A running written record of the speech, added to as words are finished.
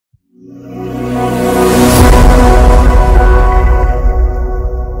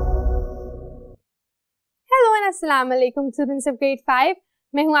अस्सलाम वालेकुम students of grade 5।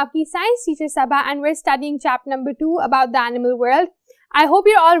 मैं हूं आपकी science teacher Saba and we are studying chapter number 2 about the animal world. I hope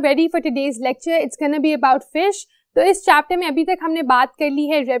you are all ready for today's lecture. It's gonna be about fish. तो इस chapter में अभी तक हमने बात कर ली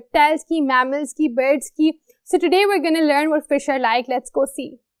है रेप्टाइल्स की, मैमल्स की, बर्ड्स की। So today we are gonna learn what fish are like. Let's go C.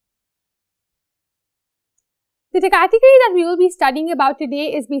 The category that we will be studying about today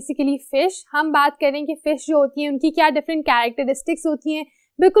is basically fish। हम बात करें कि fish जो होती हैं उनकी क्या different characteristics होती हैं,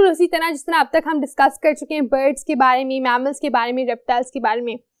 बिल्कुल उसी तरह जिस तरह अब तक हम डिस्कस कर चुके हैं birds के बारे में, mammals के बारे में, reptiles के बारे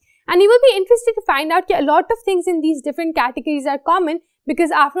में। And you will be interested to find out कि a lot of things in these different categories are common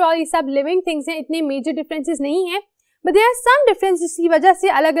because after all ये सब living things हैं, इतने major differences नहीं हैं, but there are some differences जिसकी वजह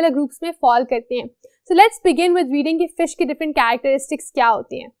से अलग अलग groups में fall करते हैं। So let's begin with reading कि fish के different characteristics क्या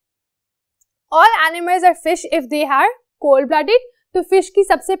होती हैं। All animals are fish if they are cold-blooded। तो फिश की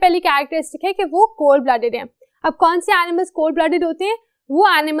सबसे पहली कैरेक्टरिस्टिक है कि वो कोल्ड ब्लडेड हैं। अब कौन से एनिमल्स कोल्ड ब्लडेड होते हैं? वो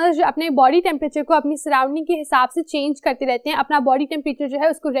एनिमल्स जो अपने बॉडी टेम्परेचर को अपनी सराउंडिंग के हिसाब से चेंज करते रहते हैं, अपना बॉडी टेम्परेचर जो है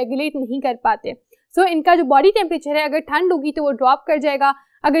उसको रेगुलेट नहीं कर पाते। सो इनका जो बॉडी टेम्परेचर है, अगर ठंड होगी तो वो ड्रॉप कर जाएगा,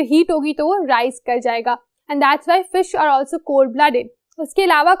 अगर हीट होगी तो वो राइज कर जाएगा। And that's why fish are also cold blooded. उसके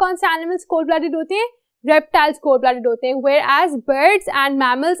अलावा कौन से एनिमल्स कोल्ड ब्लडेड होते हैं? रेप्टाइल्स कोल्ड ब्लडेड होते हैं, where as birds and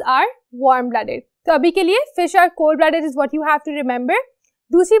mammals are warm blooded. तो अभी के लिए fish are cold blooded is what you have to remember.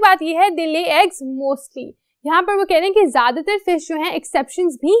 दूसरी बात ये है दे ले एग्स मोस्टली। यहाँ पर वो कह रहे हैं कि ज्यादातर फिश जो हैं,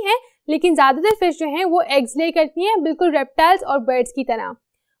 एक्सेप्शंस भी हैं, लेकिन ज्यादातर फिश जो हैं वो एग्स ले करती हैं, बिल्कुल रेप्टाइल्स और बर्ड्स की तरह।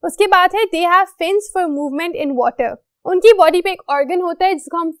 उसके बाद है they have fins for movement in water. उनकी बॉडी पे एक ऑर्गन होता है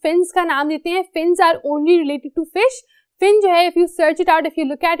जिसको हम फिन्स का नाम देते हैं। Fins are only related to fish. Fin जो है, if you search it out, if you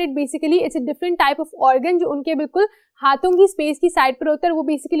look at it, basically it's a different type of organ जो उनके बिल्कुल हाथों की स्पेस की साइड पर होता है। वो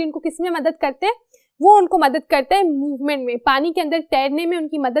बेसिकली उनको किस में मदद करते हैं? वो उनको मदद करता है मूवमेंट में, पानी के अंदर तैरने में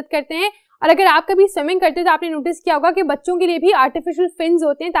उनकी मदद करते हैं। और अगर आप कभी स्विमिंग करते हैं तो आपने नोटिस किया होगा कि बच्चों के लिए भी आर्टिफिशियल फिन्स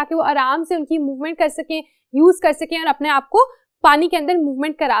होते हैं ताकि वो आराम से उनकी मूवमेंट कर सकें, यूज कर सकें और अपने आप को पानी के अंदर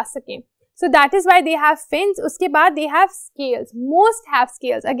मूवमेंट करा सकें। So that is why they have fins. उसके बाद they have scales. Most have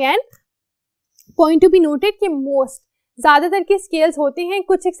scales. Again point to be noted कि मोस्ट, ज्यादातर के स्केल्स होते हैं,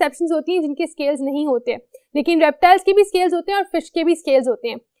 कुछ एक्सेप्शंस होती हैं जिनके स्केल्स नहीं होते, लेकिन रेप्टाइल्स के भी स्केल्स होते हैं और फिश के भी स्केल्स होते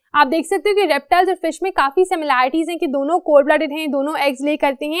हैं। आप देख सकते हो कि रेप्टाइल्स और फिश में काफी सिमिलैरिटीज हैं कि दोनों कोल्ड ब्लडेड हैं, दोनों एग्स ले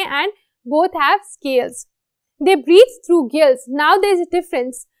करते हैं and both have scales. They breathe through gills. Now there is a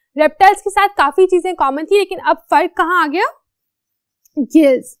difference. Reptiles के साथ काफी चीजें कॉमन थी, लेकिन अब फर्क कहाँ आ गया?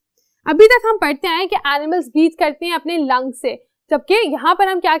 गिल्स। अभी तक हम पढ़ते आए कि एनिमल्स ब्रीथ करते हैं अपने लंग से, जबकि यहाँ पर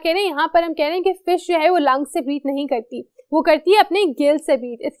हम क्या कह रहे हैं? यहाँ पर हम कह रहे हैं कि फिश जो है वो लंग से ब्रीथ नहीं करती, वो करती है अपने गिल से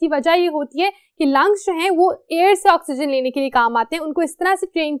ब्रीथ। इसकी वजह ये होती है कि लंग्स जो हैं वो एयर से ऑक्सीजन लेने के लिए काम आते हैं। उनको इस तरह से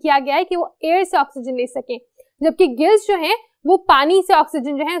ट्रेन किया गया है कि वो एयर से ऑक्सीजन ले सकें, जबकि गिल्स जो हैं वो पानी से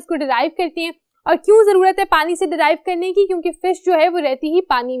ऑक्सीजन जो है उसको डिराइव करती हैं। और क्यों जरूरत है पानी से डिराइव करने की? क्योंकि फिश जो है वो रहती ही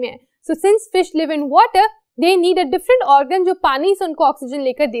पानी में है। So since fish live in water, they need a different organ जो पानी से उनको ऑक्सीजन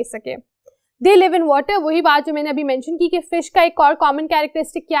लेकर दे सके। दे लिव इन वाटर, वही बात जो मैंने अभी मेंशन की कि फिश का एक और कॉमन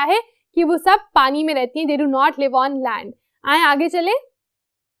कैरेक्टरिस्टिक क्या है कि वो सब पानी में रहती हैं। They do not live on land. आए आगे चले।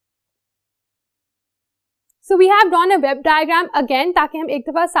 So we have drawn a web diagram again, ताकि हम एक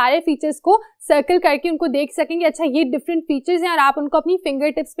दफा सारे फीचर्स को सर्कल करके उनको देख सकेंगे। अच्छा, ये डिफरेंट फीचर्स हैं और आप उनको अपनी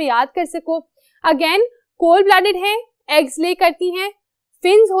फिंगर टिप्स पे याद कर सको। अगेन कोल्ड ब्लडेड है, एग्स ले करती हैं,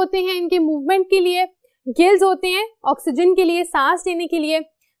 फिन्स होते हैं इनके मूवमेंट के लिए, गिल्स होते हैं ऑक्सीजन के लिए, सांस लेने के लिए।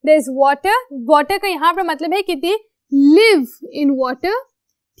 There is water. वाटर का यहाँ पर मतलब है कि दे लिव इन वाटर।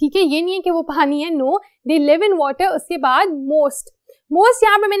 ठीक है, ये नहीं है कि वो पानी है, no, they live in water. उसके बाद मोस्ट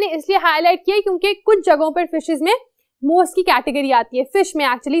यहाँ पर मैंने इसलिए हाईलाइट किया क्योंकि कुछ जगहों पर फिशेस में मोस्ट की कैटेगरी आती है। फिश में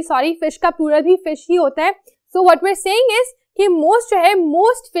एक्चुअली, सॉरी, फिश का प्लूरल भी फिश ही होता है। So what we are saying is कि मोस्ट जो है,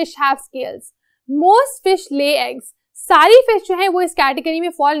 most fish have scales, most fish lay eggs. सारी फिश जो है वो इस कैटेगरी में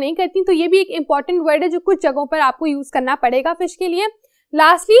फॉल नहीं करती। तो ये भी एक इंपॉर्टेंट वर्ड है जो कुछ जगहों पर आपको यूज करना पड़ेगा फिश के लिए।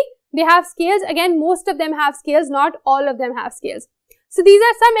 Lastly they have scales. Again most of them have scales, not all of them have scales. So these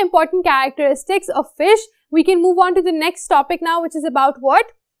are some important characteristics of fish. We can move on to the next topic now, which is about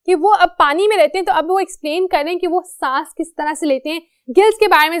what? कि वो अब पानी में रहते हैं, तो अब वो एक्सप्लेन करें कि वो सांस किस तरह से लेते हैं। गिल्स के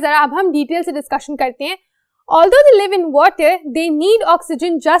बारे में जरा अब हम डिटेल से डिस्कशन करते हैं। Although they live in water, they need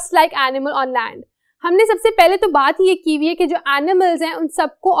oxygen just like animal on land. हमने सबसे पहले तो बात ये की हुई है कि जो एनिमल्स हैं उन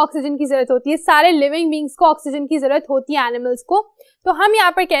सबको ऑक्सीजन की जरूरत होती है, सारे लिविंग बींग्स को ऑक्सीजन की जरूरत होती है एनिमल्स को। तो हम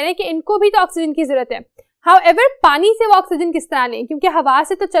यहाँ पर कह रहे हैं कि इनको भी तो ऑक्सीजन की जरूरत है। However, पानी से वो ऑक्सीजन किस तरह लें? क्योंकि हवा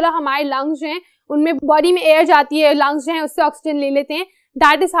से तो चलो हमारे लंग्स जो हैं उनमें बॉडी में एयर जाती है, लंग्स जो हैं उससे ऑक्सीजन ले लेते हैं।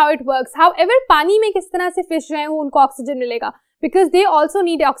 That is how it works. However, पानी में किस तरह से फिश जो है वो उनको ऑक्सीजन मिलेगा? Because they also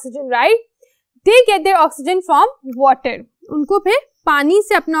need oxygen, right? They get there oxygen from water. उनको फिर पानी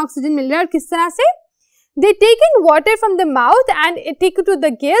से अपना ऑक्सीजन मिल रहा है। और किस तरह से? They take in water from the mouth and take it to the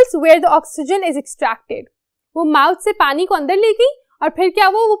gills where the oxygen is extracted. वो माउथ से पानी को अंदर ले गई और फिर क्या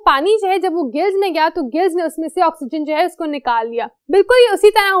वो पानी जो है जब वो गिल्स में गया तो गिल्स ने उसमें से ऑक्सीजन जो है उसको निकाल लिया। बिल्कुल ये उसी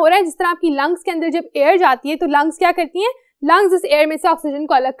तरह हो रहा है जिस तरह आपकी लंग्स के अंदर जब एयर जाती है तो लंग्स क्या करती हैं, लंग्स इस एयर में से ऑक्सीजन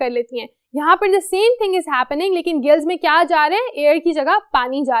को अलग कर लेती हैं। यहाँ पर the same thing is happening, लेकिन गिल्स में क्या जा रहा है, एयर की जगह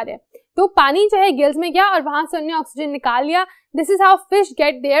पानी जा रहा है। तो पानी जो है गिल्स में गया और वहां से उन्होंने ऑक्सीजन निकाल लिया। This is how fish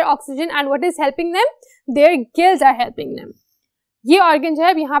gate there oxygen and what is helping them, their gills are helping them. ये ऑर्गन जो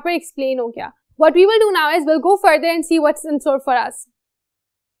है यहाँ पर एक्सप्लेन हो गया। What we will do now is we'll go further and see what's in store for us.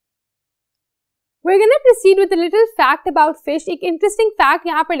 We're going to proceed with a little fact about fish. एक interesting fact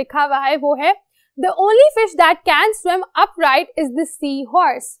यहाँ पर लिखा हुआ है वो है The only fish that can swim upright is the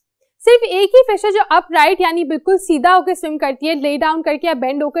seahorse. सिर्फ एक ही फिश है जो upright यानी बिल्कुल सीधा होकर स्विम करती है, lay down करके या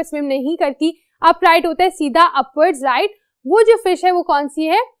bend होकर स्विम नहीं करती। upright होता है सीधा upwards, right? वो जो फिश है वो कौन सी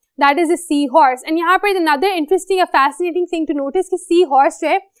है? That is a seahorse. And यहाँ पर another interesting or fascinating thing to notice कि seahorse जो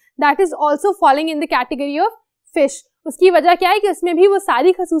है that is also falling in the category of fish. उसकी वजह क्या है कि उसमें भी वो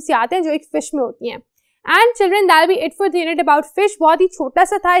सारी खसूसियात हैं जो एक फिश में होती हैं। And children that B it for the unit about fish. बहुत ही छोटा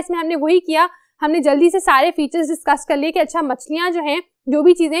सा था, इसमें हमने वही किया, हमने जल्दी से सारे फीचर्स डिस्कस कर लिए कि अच्छा मछलियां जो हैं, जो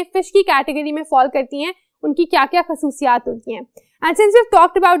भी चीजें फिश की कैटेगरी में फॉल करती हैं, उनकी क्या क्या खसूसियात होती हैं। And since we have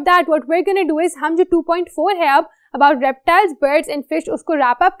talked about that, what we are gonna do is हम जो 2.4 है अब about reptiles, birds and fish, उसको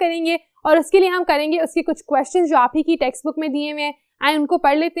रैप अप करेंगे और उसके लिए हम करेंगे उसके कुछ क्वेश्चन जो आप ही की टेक्स्ट बुक में दिए हुए हैं, एंड उनको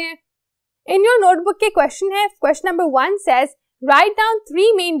पढ़ लेते हैं। In your notebook के क्वेश्चन है, question number 1 says write down 3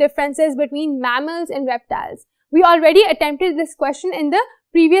 main differences between mammals and reptiles. We already attempted this question in the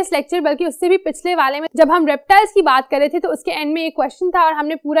previous lecture, बल्कि उससे भी पिछले वाले में जब हम reptiles की बात कर रहे थे तो उसके एंड में एक क्वेश्चन था और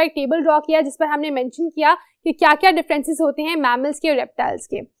हमने पूरा एक टेबल ड्रॉ किया जिस पर हमने मेंशन किया कि क्या क्या डिफरेंसेस होते हैं mammals के और reptiles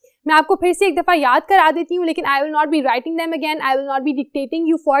के। मैं आपको फिर से एक दफा याद करा देती हूँ, लेकिन I will not be writing them again, I will not be dictating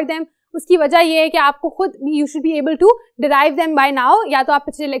you for them. उसकी वजह ये है कि आपको खुद you should be able to derive them by now, या तो आप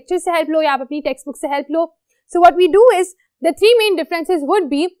पिछले लेक्चर से हेल्प लो या आप अपनी टेक्स्ट बुक से help low. So what we do is the 3 main differences would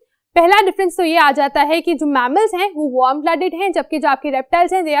be, पहला डिफरेंस तो ये आ जाता है कि जो मैमल्स हैं वो वार्म ब्लडेड हैं, जबकि जो आपके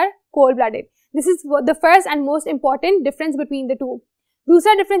रेप्टाइल्स हैं they are cold blooded. This is the first and most important difference between the two.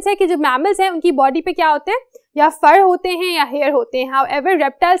 दूसरा डिफरेंस है कि जो मैमल्स हैं उनकी बॉडी पे क्या होते हैं, या फर होते हैं या हेयर होते हैं, हाउएवर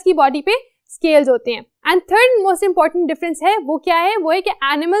रेप्टाइल्स की बॉडी पे स्केल्स होते हैं। And third most important difference है वो क्या है, वो है कि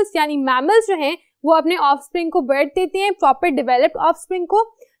एनिमल्स यानी मैमल्स जो हैं वो अपने ऑफस्प्रिंग को बर्थ देते हैं, प्रॉपर डेवलप्ड ऑफस्प्रिंग को,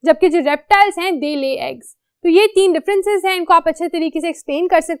 जबकि जो रेप्टाइल्स हैं दे ले एग्स। तो ये 3 डिफरेंसेस हैं, इनको आप अच्छे तरीके से एक्सप्लेन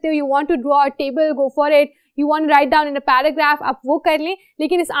कर सकते हो। You want to draw a table, go for it, you want to write down in a paragraph, आप वो कर लें,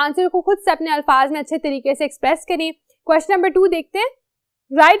 लेकिन इस आंसर को खुद से अपने अल्फाज में अच्छे तरीके से एक्सप्रेस करें। क्वेश्चन नंबर 2 देखते हैं।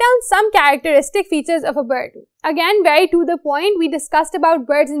 Write down some characteristic features of a bird. Again, very to the point. We discussed about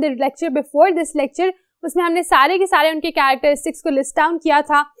birds in the lecture before this lecture. उसमें हमने सारे के सारे उनके characteristics को list down किया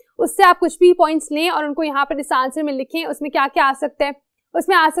था। उससे आप कुछ भी points लें और उनको यहाँ पर इस आंसर में लिखें। उसमें क्या क्या आ सकता है?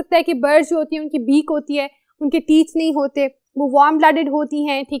 उसमें आ सकता है कि birds जो होती है उनकी beak होती है, उनके teeth नहीं होते, वो warm blooded होती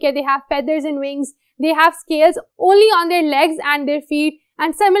हैं, ठीक है, they have feathers and wings, they have scales only on their legs and their feet,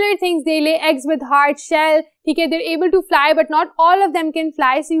 and similar things, they lay eggs with hard shell, ठीक है, they're able to fly but not all of them can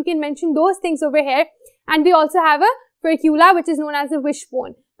fly, so you can mention those things over here, and they also have a furcula which is known as a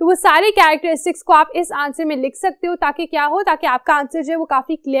wishbone. तो वो सारे characteristics को आप इस answer में लिख सकते हो ताकि क्या हो, ताकि आपका आंसर जो है वो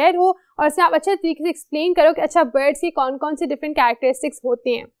काफी क्लियर हो और इसमें आप अच्छे तरीके से एक्सप्लेन करो कि अच्छा बर्ड्स के कौन कौन से डिफरेंट कैरेक्टरिस्टिक्स होते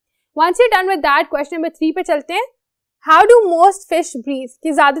हैं। Once you done with that, question number 3 पे चलते हैं। How do most fish breathe,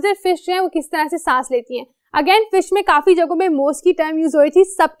 कि ज्यादातर फिश जो है वो किस तरह से सांस लेती हैं। अगेन फिश में काफी जगहों में मोस्ट की टर्म यूज हो रही थी,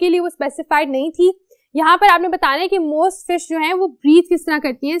 सबके लिए वो स्पेसिफाइड नहीं थी। यहाँ पर आपने बताना है कि मोस्ट फिश जो है वो ब्रीथ किस तरह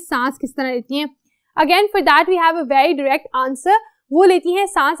करती हैं, सांस किस तरह लेती हैं। Again for that we have a very direct answer, वो लेती हैं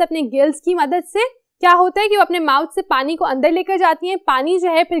सांस अपने गिल्स की मदद से। क्या होता है कि वो अपने माउथ से पानी को अंदर लेकर जाती हैं, पानी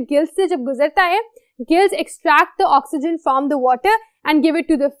जो है फिर गिल्स से जब गुजरता है, gills extract the oxygen from the water and give it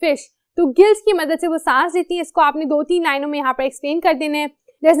to the fish. तो गिल्स की मदद से वो सांस लेती हैं। इसको आपने 2-3 लाइनों में यहाँ पर एक्सप्लेन कर देना है।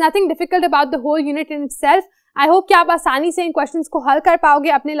 There is nothing difficult about the whole unit in itself. I hope कि आप आसानी से इन क्वेश्चंस को हल कर पाओगे,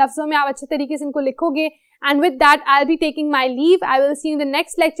 अपने लफ्जों में आप अच्छे तरीके से इनको लिखोगे। And with that I will be taking my leave. I will see you in the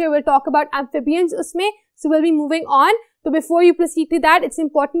next lecture, will talk about amphibians उसमें, so will be moving on. तो before you proceed to that, it's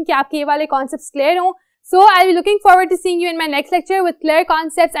important कि आपके ये वाले concepts clear हो। सो I will looking forward to seeing you in my next lecture with clear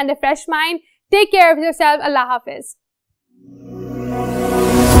concepts and a fresh mind. Take care of yourself. Allah Hafiz.